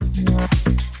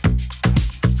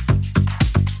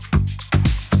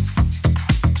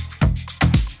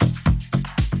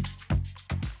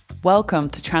Welcome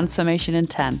to Transformation in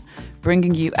 10,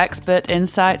 bringing you expert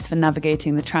insights for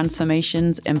navigating the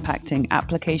transformations impacting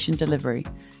application delivery.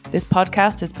 This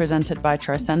podcast is presented by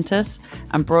Tricentis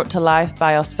and brought to life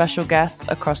by our special guests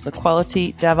across the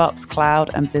quality, DevOps, cloud,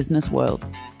 and business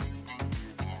worlds.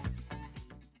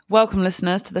 Welcome,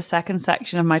 listeners, to the second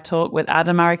section of my talk with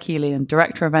Adam Arakelian,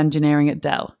 Director of Engineering at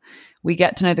Dell. We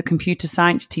get to know the computer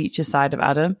science teacher side of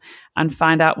Adam and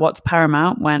find out what's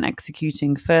paramount when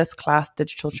executing first-class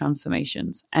digital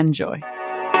transformations. Enjoy.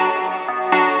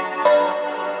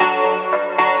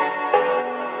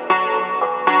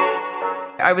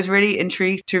 I was really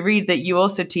intrigued to read that you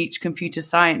also teach computer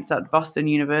science at Boston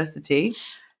University.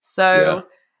 So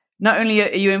not only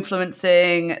are you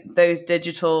influencing those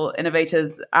digital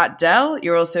innovators at Dell,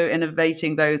 you're also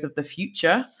innovating those of the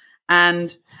future.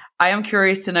 And I am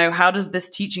curious to know, how does this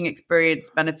teaching experience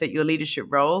benefit your leadership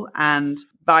role and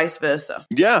vice versa?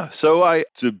 Yeah.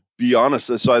 To be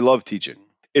honest, I love teaching.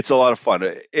 It's a lot of fun.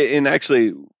 And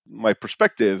actually, my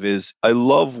perspective is I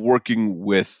love working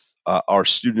with our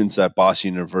students at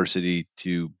Boston University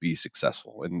to be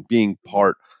successful and being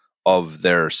part of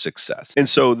their success. And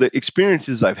so the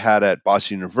experiences I've had at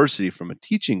Boston University from a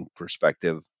teaching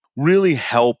perspective really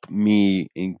help me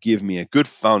and give me a good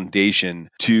foundation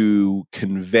to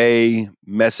convey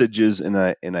messages and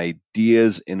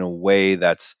ideas in a way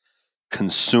that's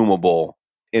consumable,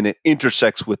 and it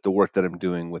intersects with the work that I'm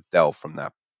doing with Dell from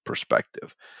that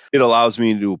perspective. It allows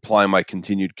me to apply my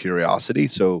continued curiosity.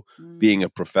 So being a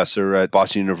professor at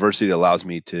Boston University allows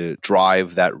me to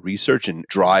drive that research and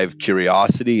drive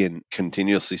curiosity and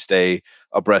continuously stay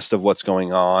abreast of what's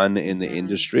going on in the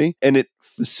industry. And it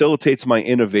facilitates my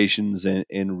innovations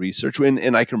in research.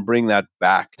 And I can bring that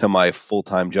back to my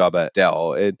full-time job at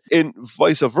Dell. And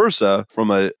vice versa,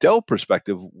 from a Dell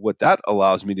perspective, what that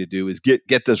allows me to do is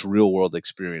get this real-world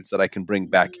experience that I can bring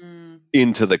back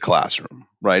into the classroom,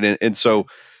 right? And so,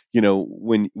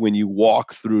 when you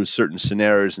walk through certain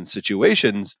scenarios and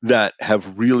situations that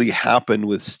have really happened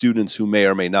with students who may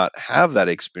or may not have that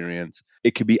experience,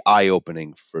 it can be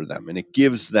eye-opening for them. And it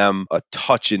gives them a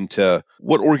touch into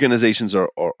what organizations are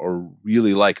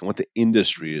really like and what the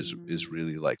industry is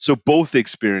really like. So both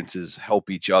experiences help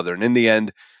each other. And in the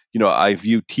end, I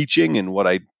view teaching and what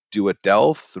I do at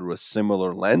Dell through a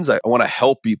similar lens. I want to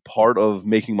help be part of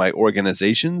making my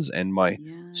organizations and my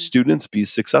students be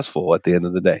successful at the end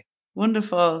of the day.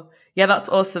 Wonderful. Yeah, that's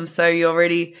awesome. So you're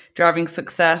really driving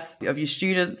success of your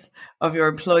students, of your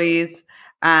employees,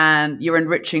 and you're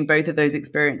enriching both of those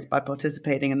experiences by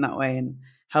participating in that way and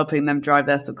helping them drive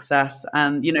their success.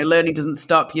 And, learning doesn't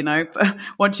stop,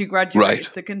 once you graduate, right.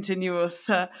 It's a continuous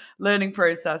learning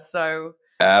process. So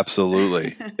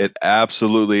absolutely. It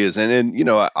absolutely is. And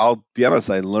I'll be honest,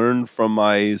 I learn from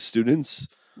my students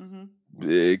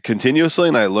continuously,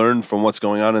 and I learn from what's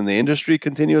going on in the industry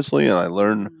continuously, and I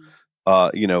learn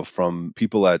from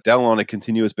people at Dell on a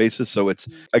continuous basis. So it's,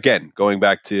 again, going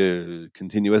back to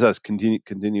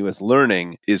continuous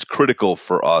learning is critical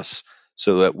for us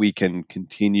so that we can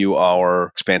continue our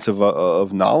expansive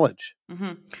of knowledge.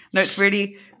 No, it's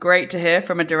really great to hear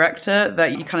from a director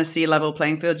that you kind of see a level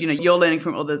playing field. You're learning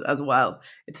from others as well.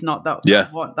 It's not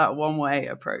that one-way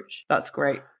approach. That's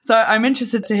great. So I'm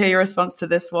interested to hear your response to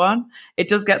this one. It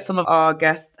does get some of our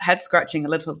guests head scratching a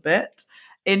little bit.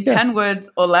 In 10 words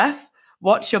or less,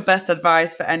 what's your best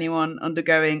advice for anyone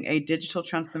undergoing a digital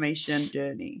transformation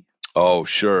journey? Oh,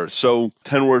 sure. So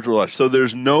 10 words or less. So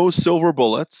there's no silver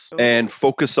bullets, and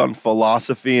focus on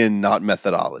philosophy and not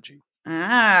methodology.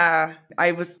 I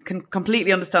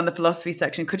completely understand the philosophy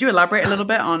section. Could you elaborate a little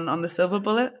bit on the silver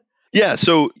bullet? Yeah,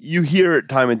 so you hear it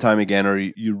time and time again, or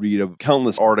you read of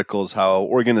countless articles how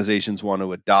organizations want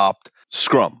to adopt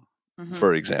Scrum,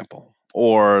 for example,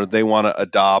 or they want to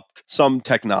adopt some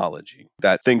technology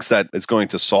that thinks that it's going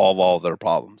to solve all their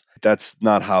problems. That's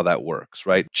not how that works,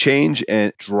 right? Change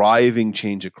and driving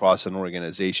change across an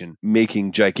organization,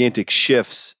 making gigantic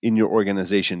shifts in your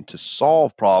organization to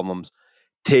solve problems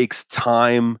takes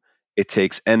time, it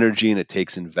takes energy, and it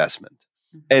takes investment.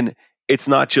 And it's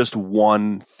not just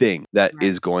one thing that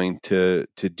is going to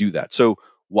do that. So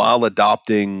while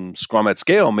adopting Scrum at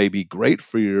scale may be great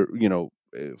for your,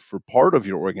 for part of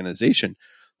your organization,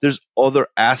 there's other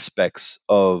aspects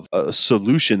of a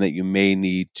solution that you may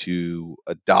need to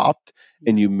adopt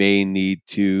and you may need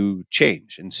to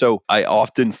change. And so I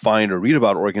often find or read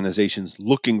about organizations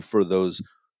looking for those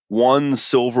one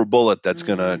silver bullet that's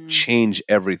going to change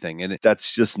everything. And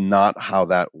that's just not how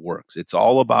that works. It's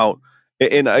all about,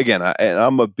 and again,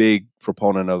 I'm a big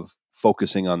proponent of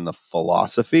focusing on the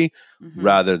philosophy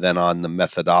rather than on the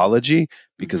methodology,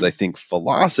 because I think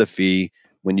philosophy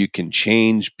when you can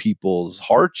change people's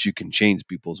hearts, you can change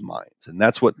people's minds. And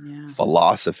that's what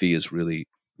philosophy is really,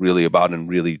 really about and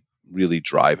really, really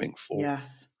driving for.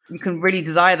 Yes. You can really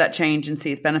desire that change and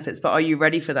see its benefits, but are you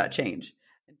ready for that change?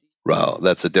 Well,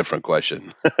 that's a different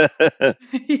question.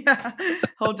 Yeah,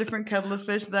 whole different kettle of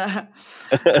fish there.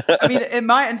 I mean, it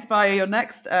might inspire your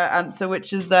next answer,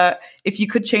 which is if you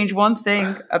could change one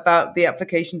thing about the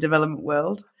application development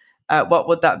world, what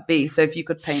would that be? So if you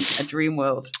could paint a dream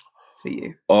world for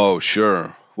you. Oh,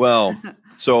 sure. Well,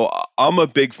 so I'm a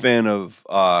big fan of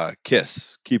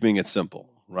KISS, keeping it simple,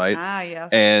 right?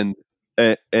 Yes.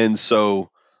 And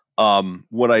so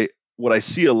what I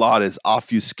see a lot is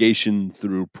obfuscation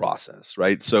through process,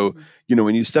 right? So,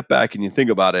 when you step back and you think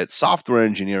about it, software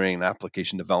engineering and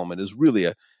application development is really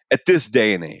at this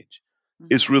day and age,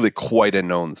 it's really quite a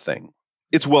known thing.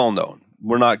 It's well known.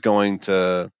 We're not going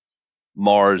to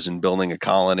Mars and building a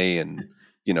colony and,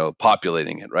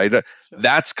 populating it, right? Sure.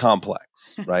 That's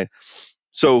complex, right?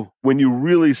 So when you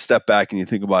really step back and you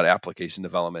think about application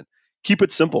development, keep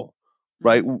it simple,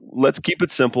 right? Let's keep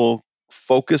it simple.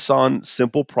 Focus on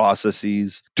simple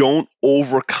processes. Don't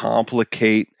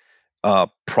overcomplicate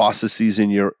processes in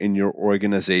your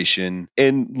organization,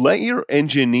 and let your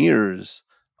engineers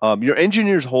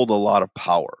hold a lot of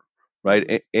power,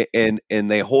 right? And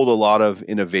they hold a lot of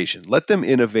innovation. Let them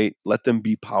innovate. Let them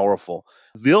be powerful.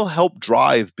 They'll help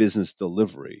drive business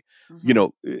delivery.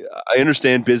 I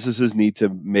understand businesses need to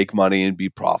make money and be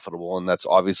profitable, and that's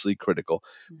obviously critical,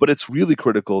 but it's really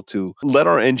critical to let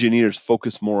our engineers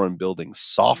focus more on building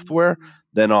software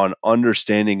than on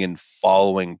understanding and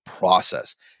following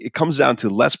process. It comes down to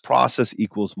less process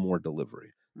equals more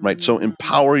delivery, right? So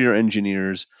empower your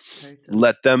engineers,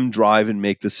 let them drive and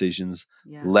make decisions,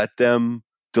 let them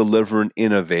deliver and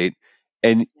innovate,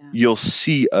 and you'll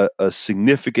see a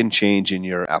significant change in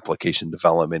your application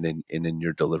development and in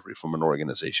your delivery from an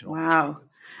organizational perspective.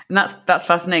 And that's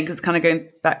fascinating because it's kind of going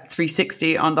back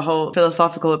 360 on the whole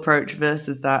philosophical approach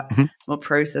versus that more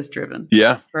process-driven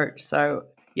approach. So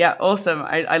yeah, awesome.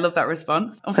 I love that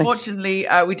response. Unfortunately,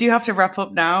 we do have to wrap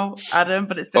up now, Adam,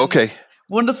 but it's been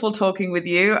wonderful talking with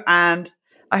you, and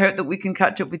I hope that we can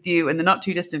catch up with you in the not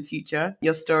too distant future.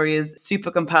 Your story is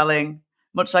super compelling.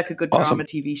 Much like a good drama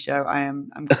TV show,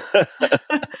 I'm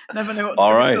never know what's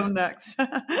going to come next.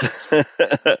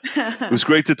 It was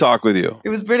great to talk with you. It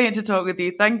was brilliant to talk with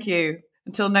you. Thank you.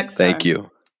 Until next time. Thank you.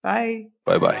 Bye.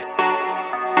 Bye-bye.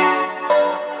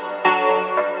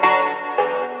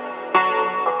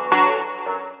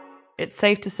 It's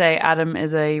safe to say Adam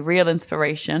is a real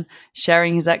inspiration,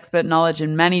 sharing his expert knowledge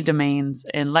in many domains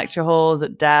in lecture halls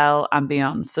at Dell and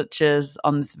beyond, such as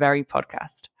on this very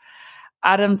podcast.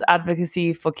 Adam's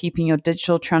advocacy for keeping your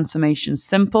digital transformation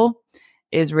simple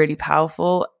is really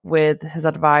powerful, with his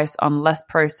advice on less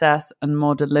process and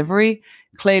more delivery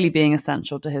clearly being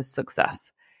essential to his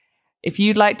success. If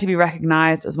you'd like to be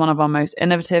recognized as one of our most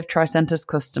innovative Tricentis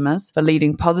customers for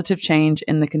leading positive change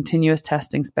in the continuous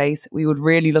testing space, we would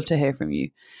really love to hear from you.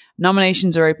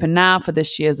 Nominations are open now for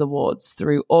this year's awards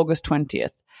through August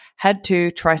 20th. Head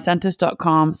to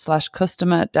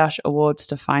tricentis.com/customer-awards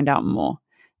to find out more.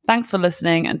 Thanks for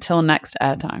listening. Until next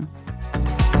airtime.